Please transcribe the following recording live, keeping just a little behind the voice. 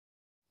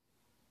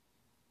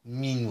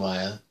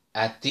Meanwhile,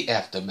 at the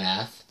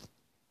aftermath.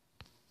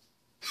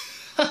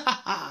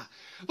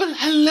 Well,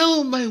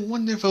 hello, my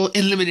wonderful,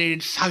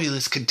 eliminated,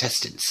 fabulous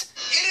contestants.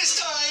 It is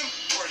time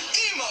for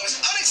the most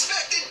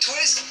unexpected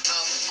twist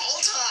of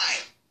all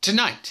time.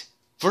 Tonight,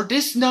 for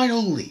this night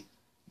only,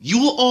 you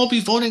will all be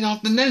voting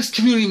off the next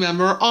community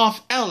member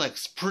of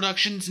Alex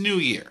Productions New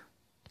Year.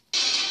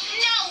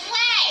 No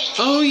way!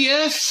 Oh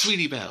yes,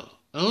 Sweetie Belle.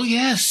 Oh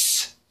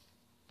yes.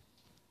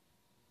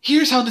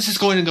 Here's how this is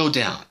going to go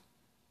down.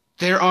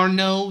 There are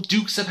no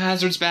Dukes of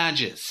Hazzard's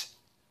badges.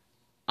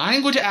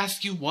 I'm going to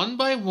ask you one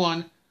by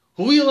one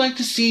who you'd like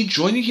to see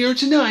joining here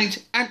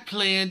tonight at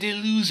Playa de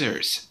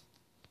Losers.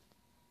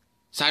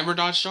 Cyber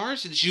Dodge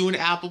Stars, it's you and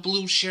Apple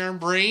Blue Sharon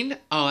Brain.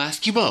 I'll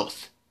ask you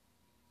both.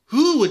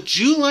 Who would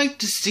you like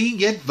to see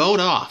get vote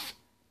off?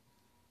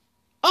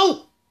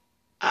 Oh,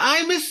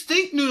 I miss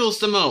Think Noodles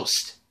the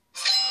most.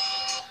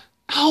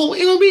 Oh,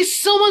 it would be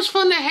so much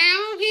fun to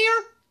have him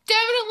here.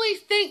 Definitely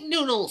Think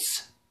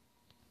Noodles.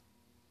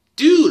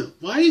 Dude,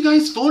 why are you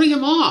guys voting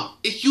him off?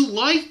 If you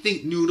like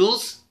Think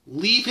Noodles,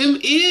 leave him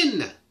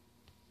in.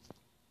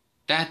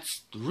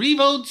 That's 3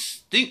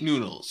 votes, Think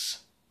Noodles.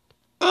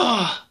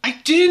 Ugh,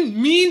 I didn't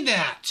mean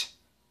that.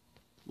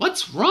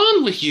 What's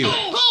wrong with you?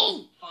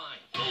 Oh,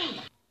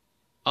 fine.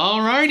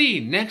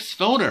 Alrighty, next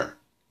voter.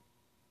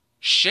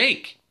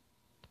 Shake.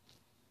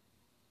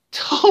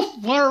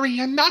 Don't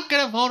worry, I'm not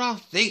gonna vote on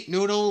Think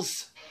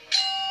Noodles.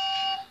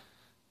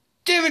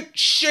 Damn it,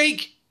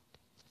 Shake.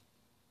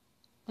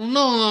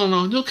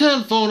 No, you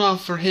can't vote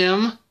off for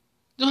him.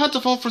 You'll have to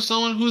vote for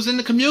someone who's in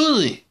the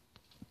community.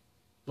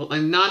 Well,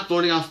 I'm not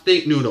voting off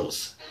Think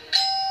Noodles.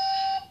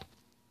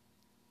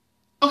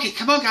 Okay,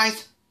 come on,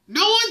 guys.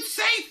 No one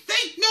say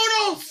Think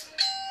Noodles!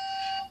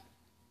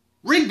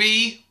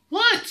 Rigby,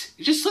 what?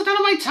 You just slipped out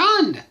of my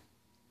tongue.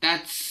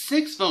 That's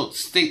 6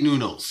 votes, Think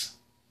Noodles.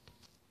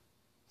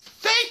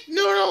 Think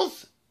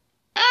Noodles!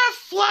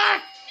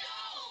 F-flag!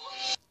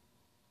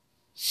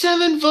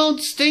 7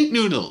 votes, Think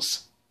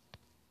Noodles.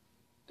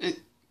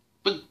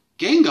 But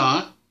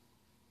Gengar,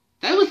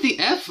 that was the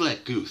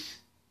F-flag goose.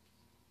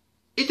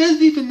 It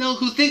doesn't even know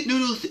who Think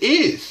Noodles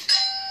is.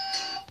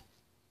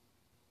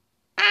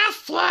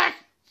 Affleck!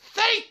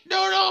 Think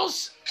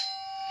Noodles!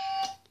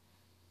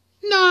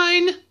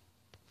 9.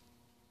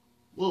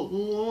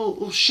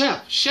 Whoa,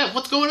 Chef,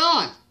 what's going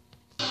on?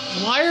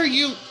 Why are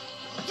you...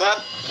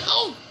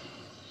 Oh!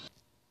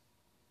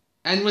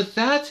 And with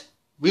that,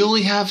 we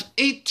only have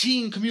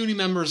 18 community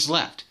members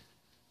left.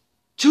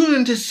 Tune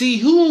in to see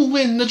who will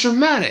win the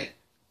dramatic,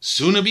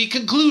 soon-to-be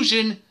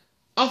conclusion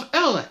of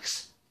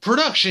Alex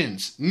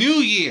Productions New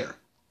Year.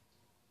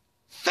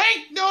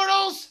 Think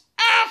Noodles!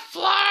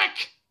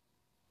 Affleck!